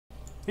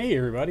Hey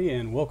everybody,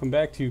 and welcome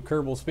back to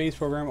Kerbal Space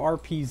Program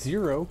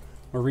RP-0.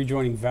 We're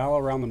rejoining Val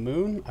around the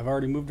moon. I've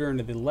already moved her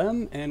into the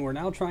LEM, and we're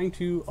now trying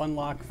to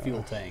unlock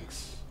fuel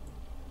tanks.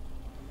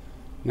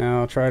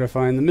 Now try to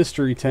find the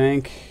mystery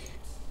tank.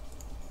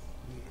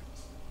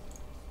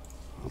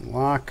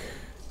 Unlock.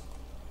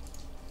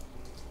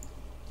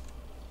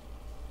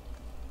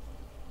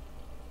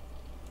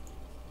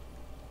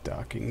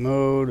 Docking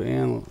mode,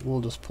 and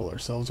we'll just pull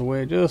ourselves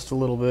away just a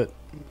little bit.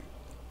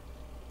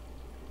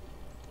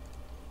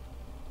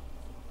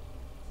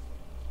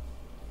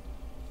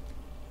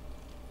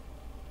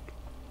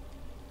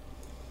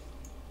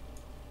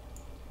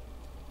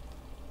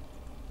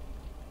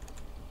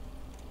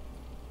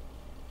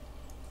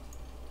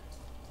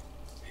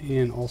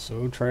 And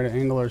also try to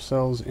angle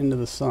ourselves into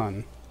the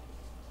sun.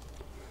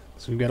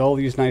 So we've got all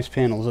these nice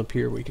panels up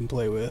here we can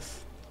play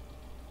with.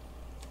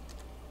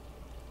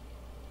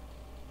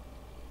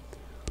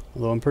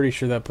 Although I'm pretty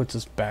sure that puts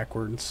us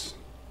backwards.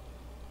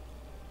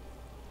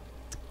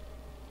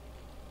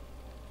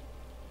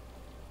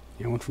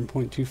 Yeah, I went from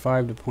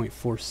 0.25 to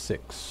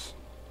 0.46.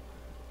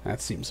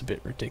 That seems a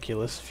bit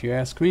ridiculous if you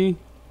ask me.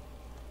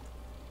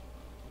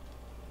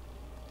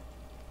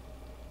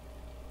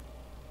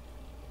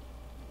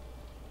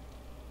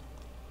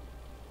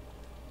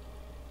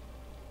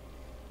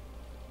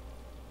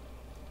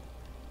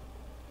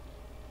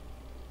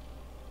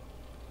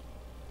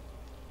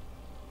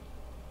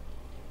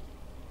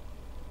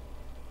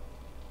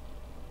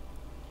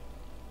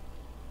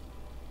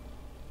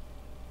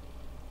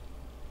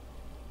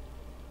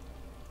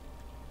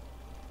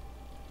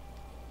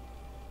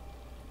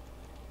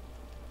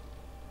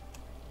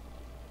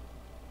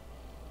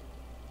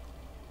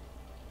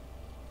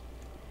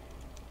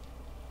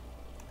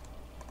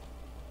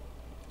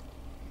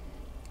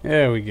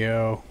 There we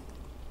go.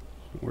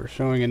 We're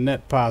showing a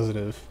net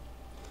positive.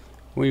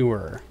 We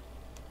were.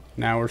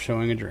 Now we're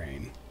showing a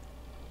drain.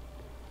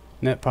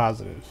 Net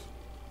positive.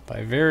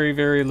 By very,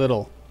 very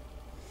little.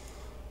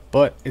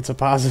 But it's a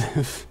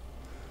positive.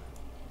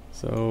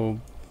 So,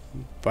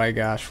 by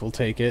gosh, we'll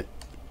take it.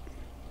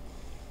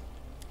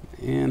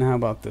 And how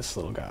about this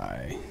little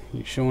guy?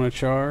 You showing a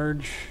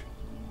charge?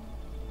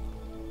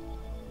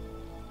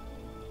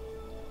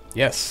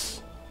 Yes.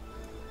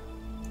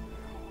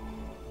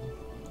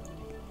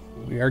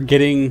 We are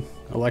getting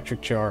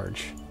electric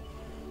charge.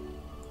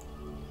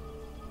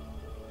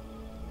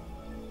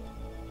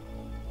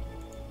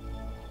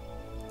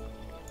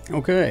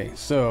 Okay,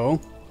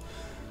 so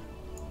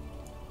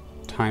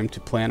time to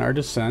plan our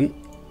descent.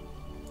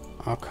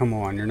 Oh, come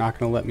on, you're not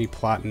going to let me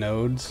plot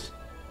nodes.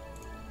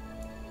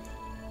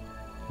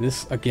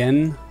 This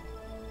again?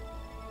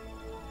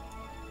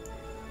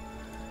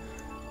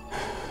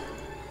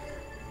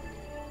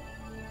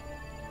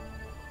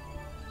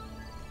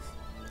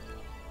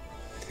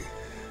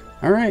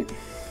 Alright.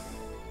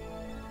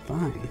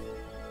 Fine.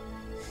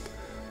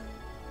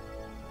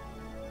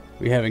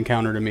 We have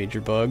encountered a major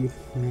bug.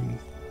 I'm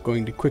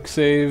going to quick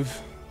save.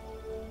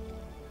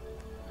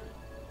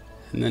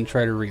 And then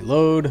try to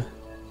reload.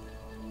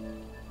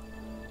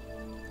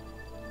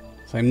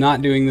 So I'm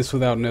not doing this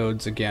without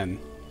nodes again.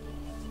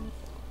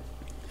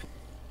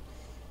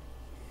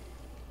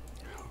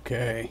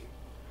 Okay.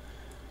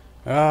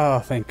 Oh,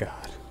 thank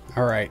God.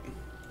 Alright.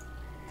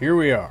 Here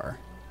we are.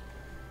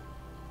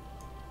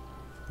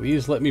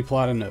 Please let me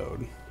plot a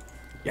node.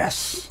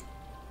 Yes!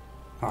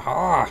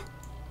 Haha!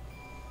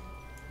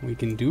 We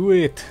can do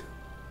it!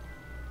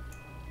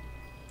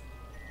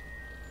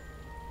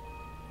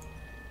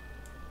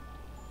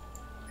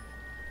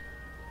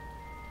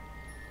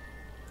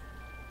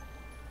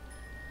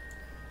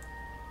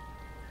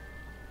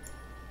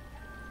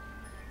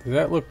 Does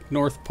that look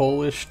North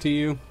Pole-ish to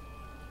you?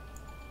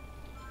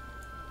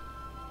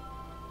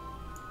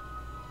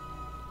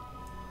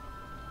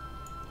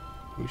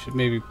 We should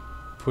maybe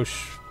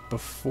push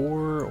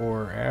before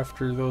or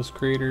after those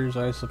craters,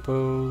 I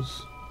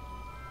suppose.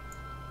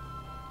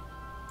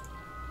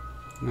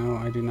 No,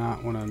 I do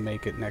not want to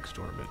make it next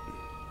orbit.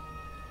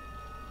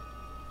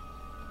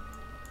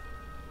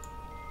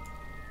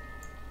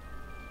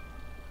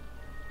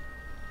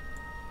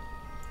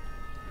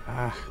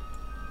 Ah.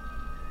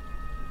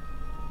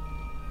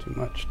 Too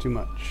much, too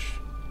much.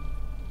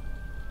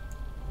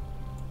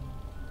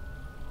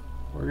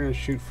 We're going to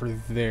shoot for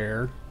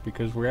there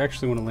because we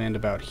actually want to land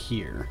about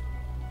here.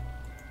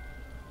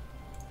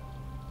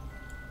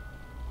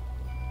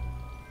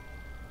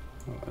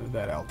 What would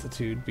that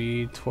altitude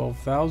be?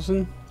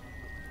 12,000?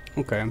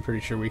 Okay, I'm pretty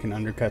sure we can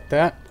undercut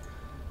that.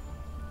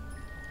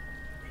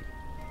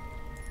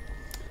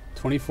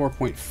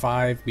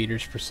 24.5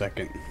 meters per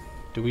second.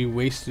 Do we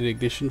waste an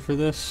ignition for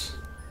this?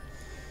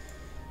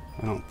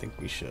 I don't think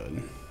we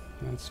should.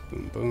 That's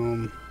boom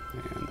boom.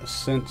 And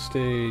ascent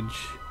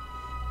stage.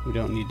 We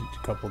don't need to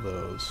decouple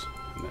those.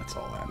 And that's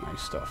all that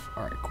nice stuff.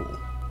 Alright, cool.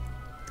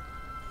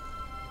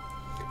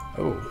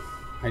 Oh,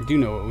 I do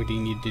know what we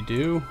need to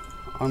do.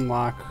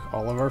 Unlock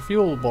all of our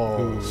fuel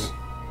balls.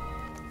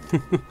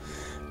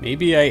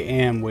 Maybe I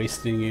am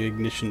wasting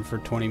ignition for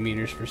 20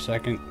 meters per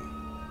second.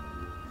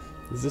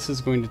 This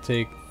is going to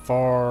take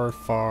far,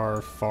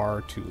 far,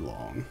 far too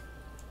long.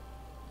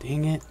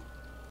 Dang it.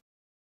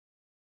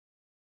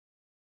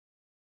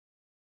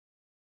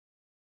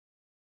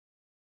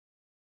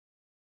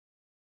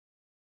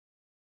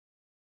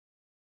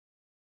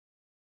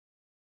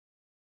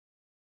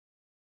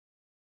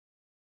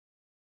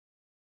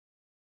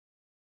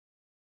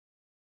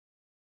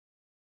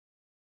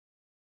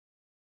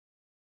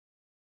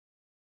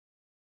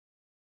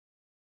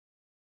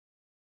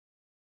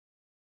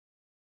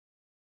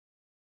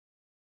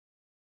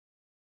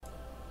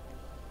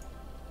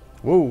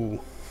 Whoa.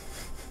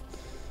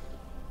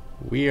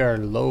 We are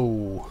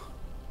low.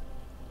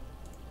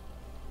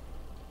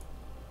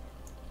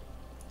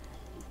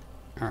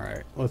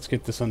 Alright, let's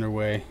get this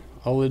underway.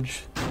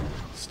 Ullage,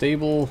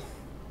 stable,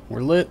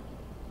 we're lit.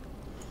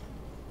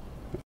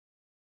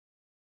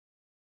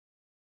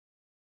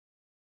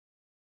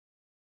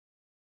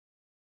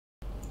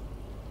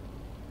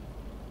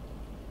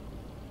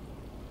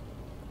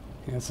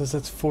 Yeah, it says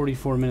that's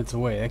 44 minutes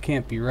away. That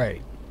can't be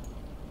right.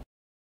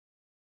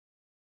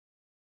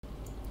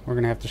 We're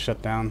gonna have to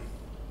shut down.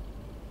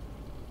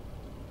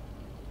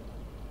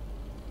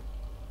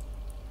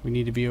 We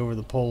need to be over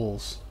the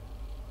poles.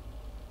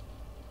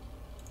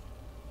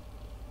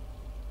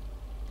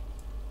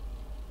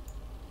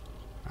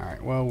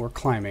 Alright, well, we're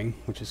climbing,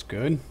 which is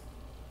good.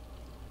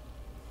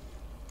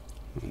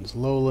 There's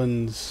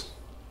lowlands.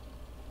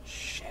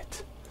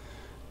 Shit.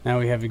 Now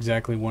we have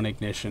exactly one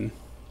ignition.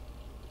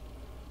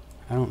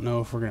 I don't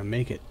know if we're gonna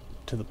make it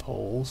to the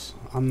poles.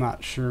 I'm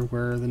not sure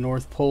where the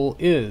North Pole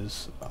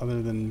is,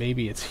 other than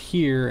maybe it's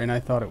here, and I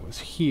thought it was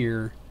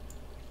here.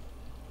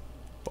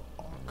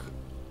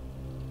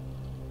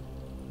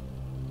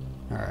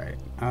 Alright,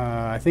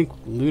 I think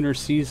Lunar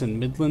Seas and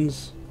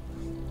Midlands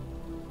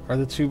are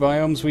the two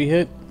biomes we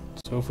hit.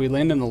 So if we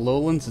land in the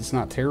lowlands, it's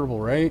not terrible,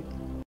 right?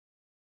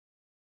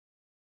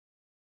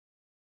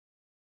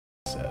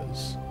 It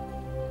says.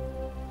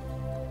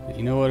 But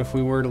you know what, if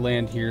we were to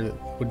land here,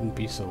 that wouldn't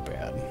be so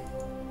bad.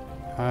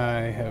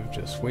 I have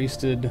just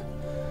wasted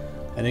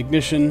an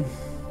ignition.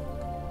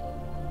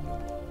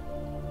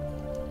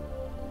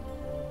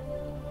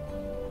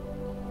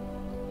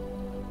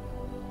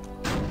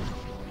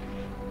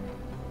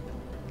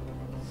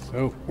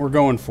 So, we're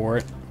going for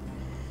it.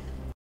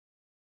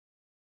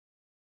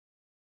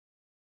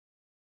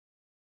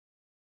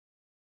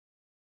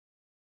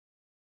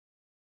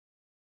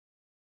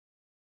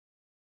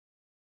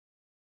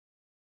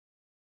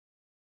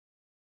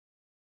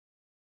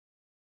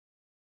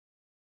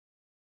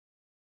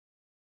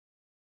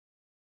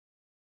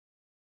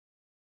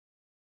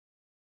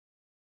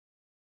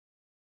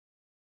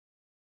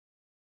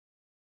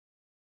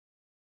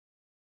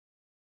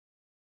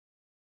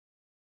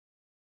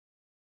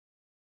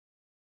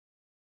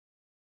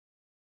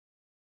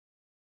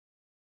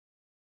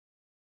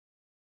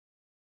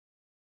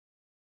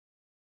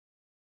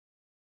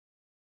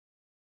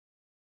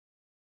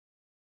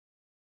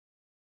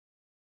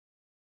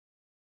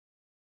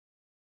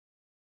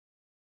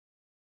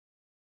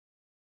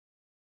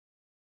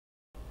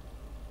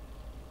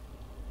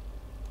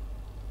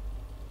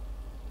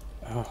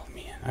 Oh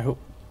man, I hope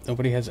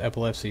nobody has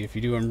epilepsy. If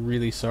you do, I'm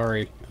really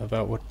sorry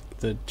about what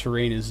the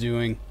terrain is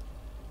doing.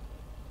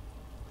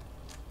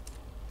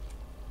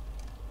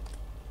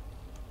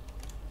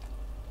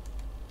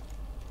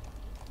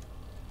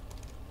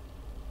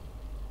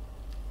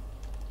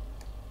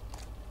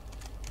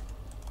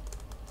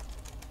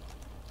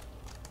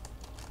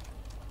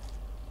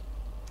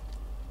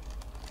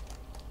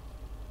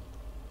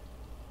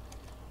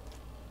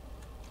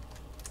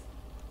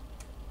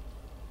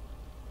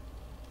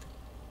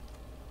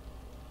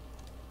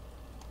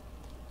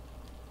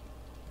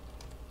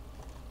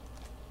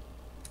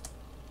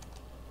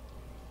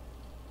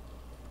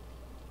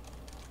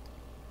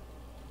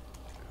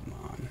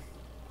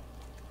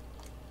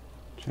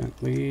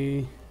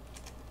 Gently.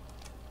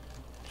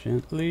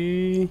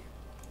 Gently.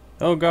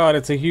 Oh god,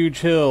 it's a huge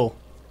hill.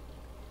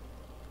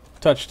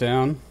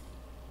 Touchdown.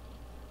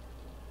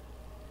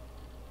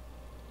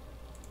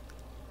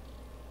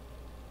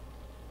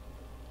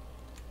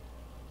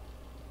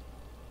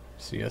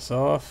 See us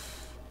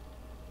off.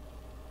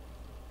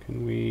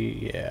 Can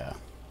we? Yeah.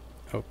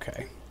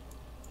 Okay.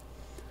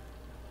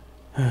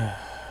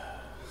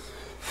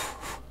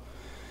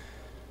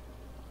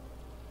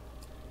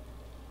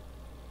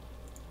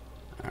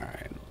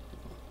 Alright.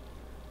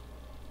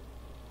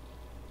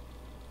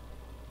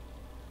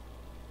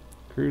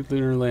 Crude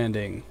lunar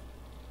landing.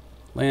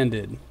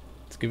 Landed.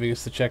 It's giving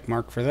us the check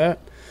mark for that.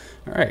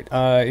 Alright,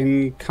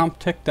 in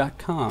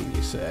comptech.com,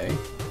 you say.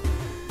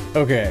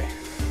 Okay.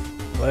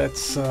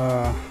 Let's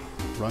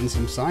run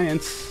some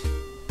science.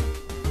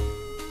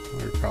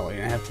 We're probably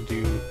gonna have to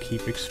do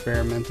keep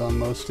experiment on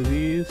most of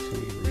these. So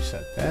we can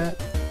reset that.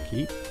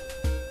 Keep.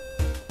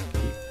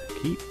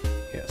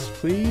 Yes,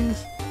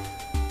 please.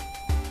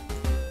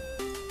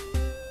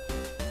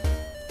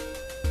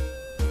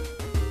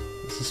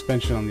 The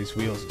suspension on these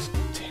wheels is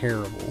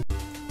terrible.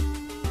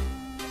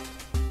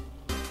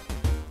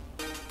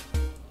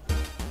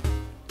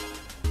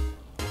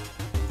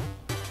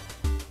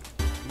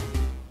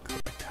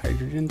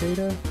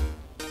 data?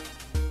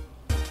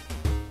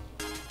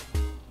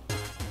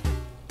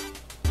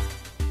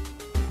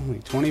 Only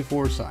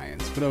 24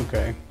 science, but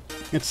okay.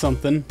 It's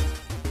something.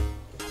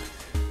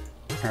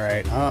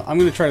 Alright, I'm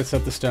going to try to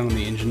set this down on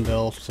the engine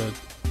valve to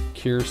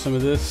cure some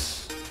of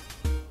this.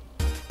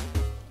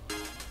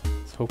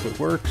 Let's hope it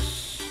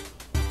works.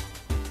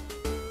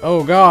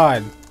 Oh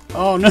god!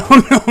 Oh no,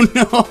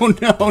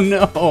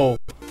 no!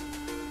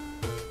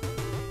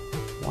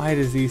 Why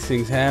does these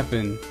things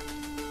happen?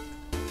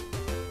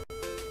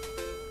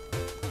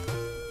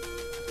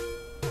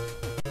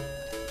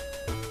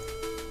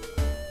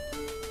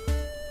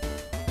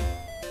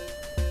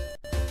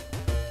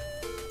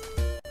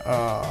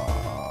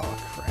 Oh,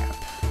 crap.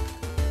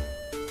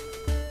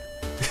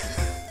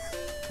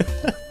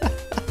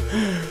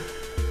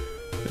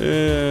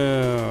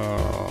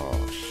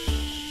 Oh,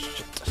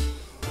 shit.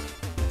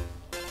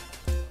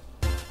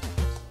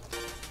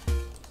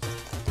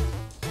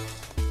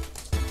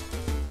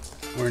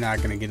 We're not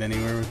going to get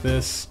anywhere with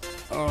this.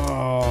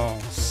 Oh,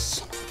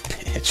 son of a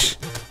bitch.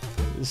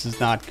 This is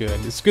not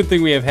good. It's a good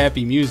thing we have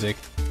happy music.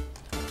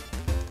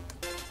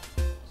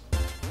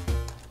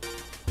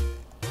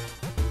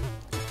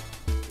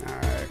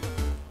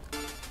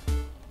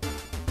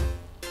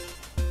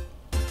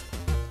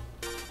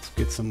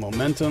 Get some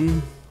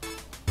momentum.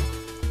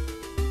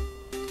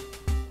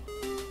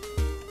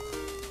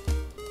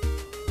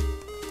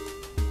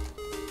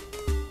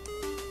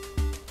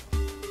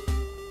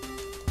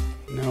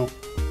 No,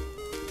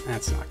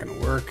 that's not gonna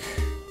work.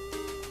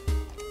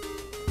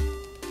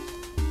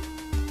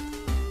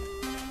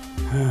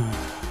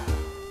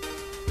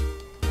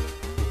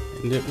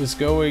 And it was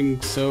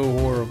going so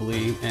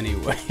horribly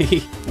anyway.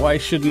 Why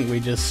shouldn't we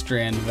just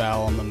strand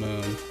Val on the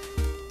moon?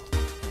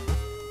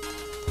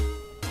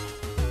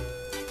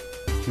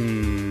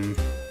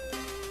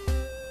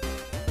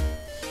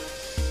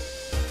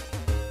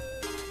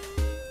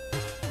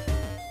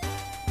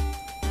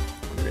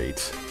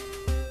 Great.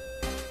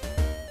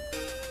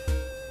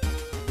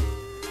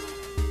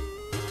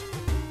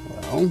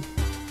 Well.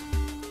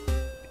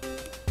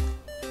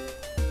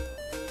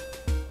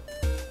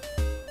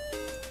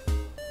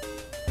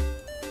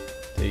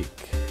 Take.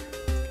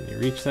 Can you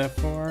reach that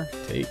far?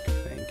 Take.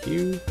 Thank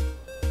you.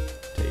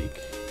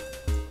 Take.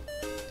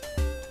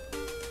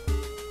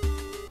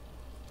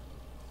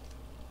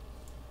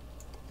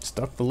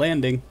 Stuck the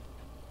landing.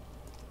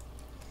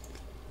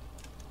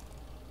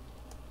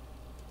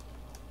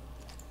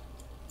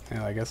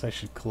 Now I guess I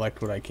should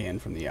collect what I can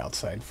from the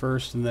outside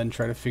first and then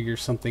try to figure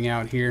something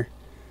out here.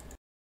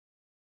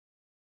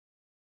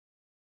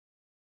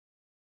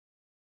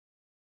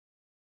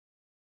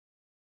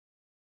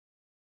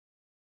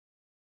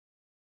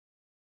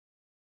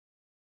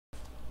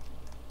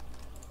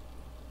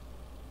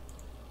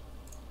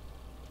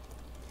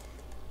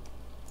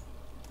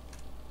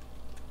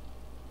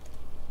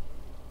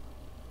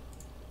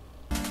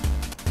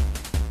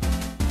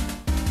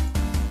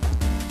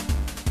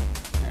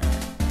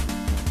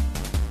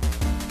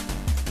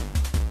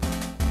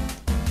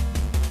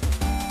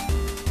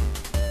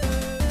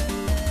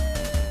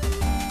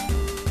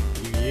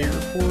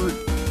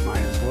 Might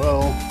as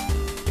well.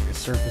 Take a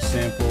surface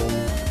sample.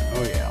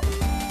 Oh yeah.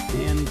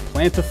 And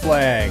plant a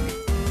flag.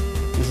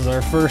 This is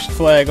our first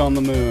flag on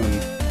the moon.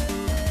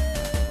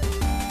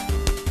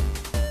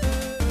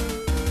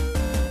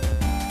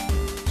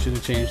 Should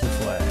have changed the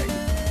flag.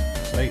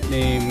 Site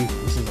name.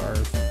 This is our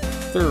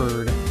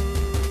third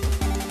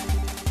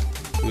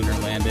lunar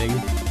landing.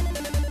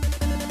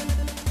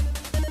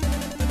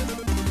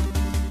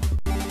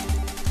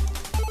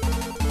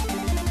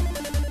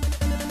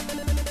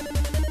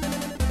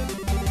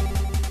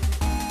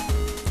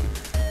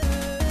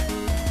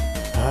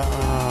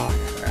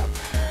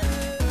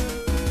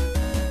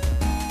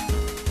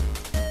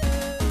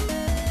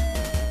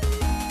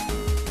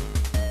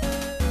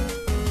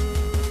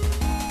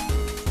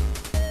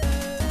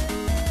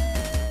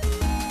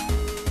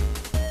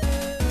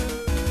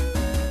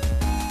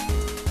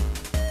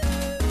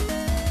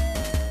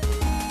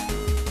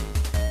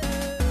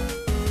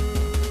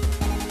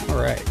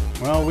 Alright,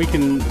 well, we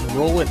can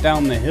roll it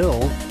down the hill.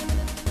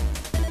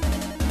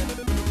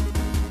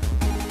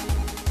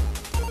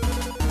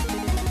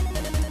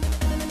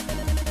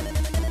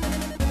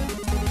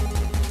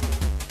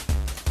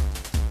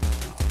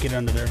 Get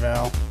under there,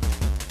 Val.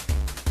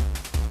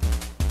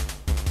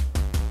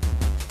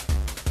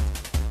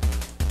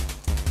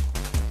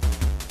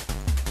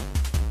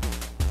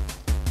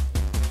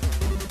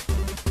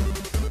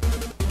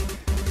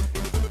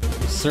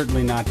 It's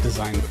certainly not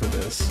designed for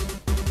this.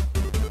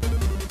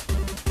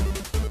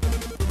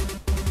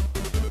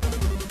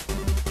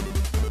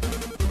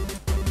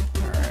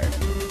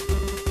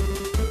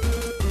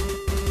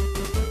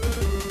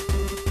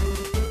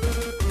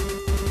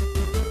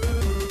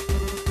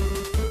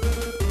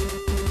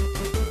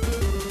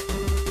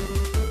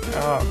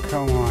 Oh,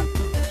 come on.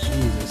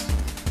 Jesus.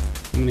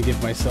 I'm gonna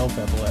give myself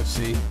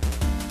epilepsy.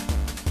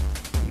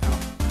 No.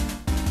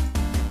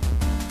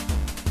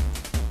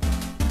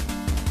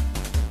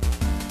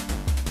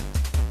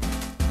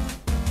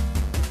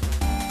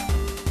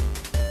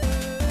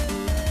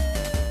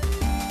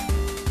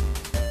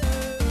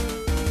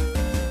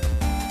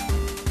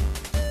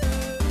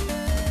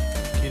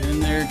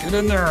 Get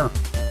in there!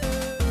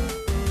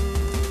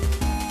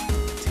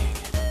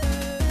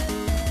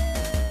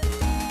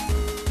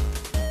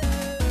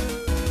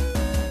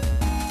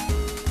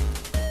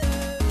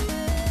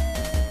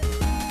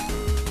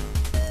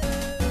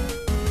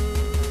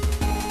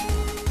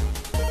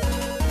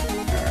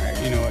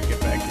 Alright, you know what? Get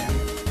back in.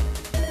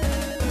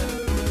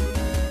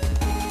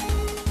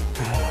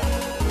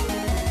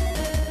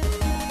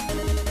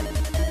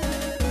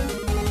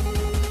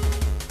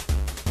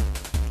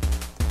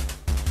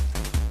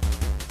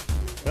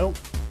 Well,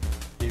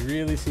 it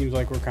really seems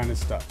like we're kind of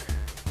stuck.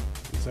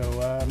 So,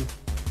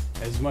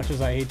 as much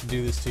as I hate to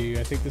do this to you,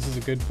 I think this is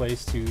a good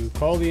place to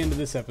call the end of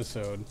this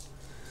episode.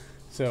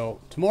 So,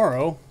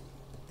 tomorrow,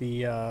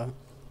 the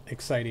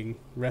exciting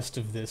rest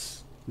of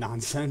this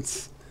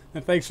nonsense.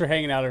 And thanks for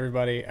hanging out,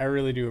 everybody. I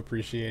really do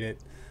appreciate it.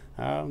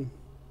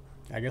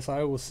 I guess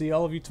I will see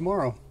all of you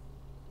tomorrow.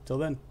 Till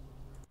then.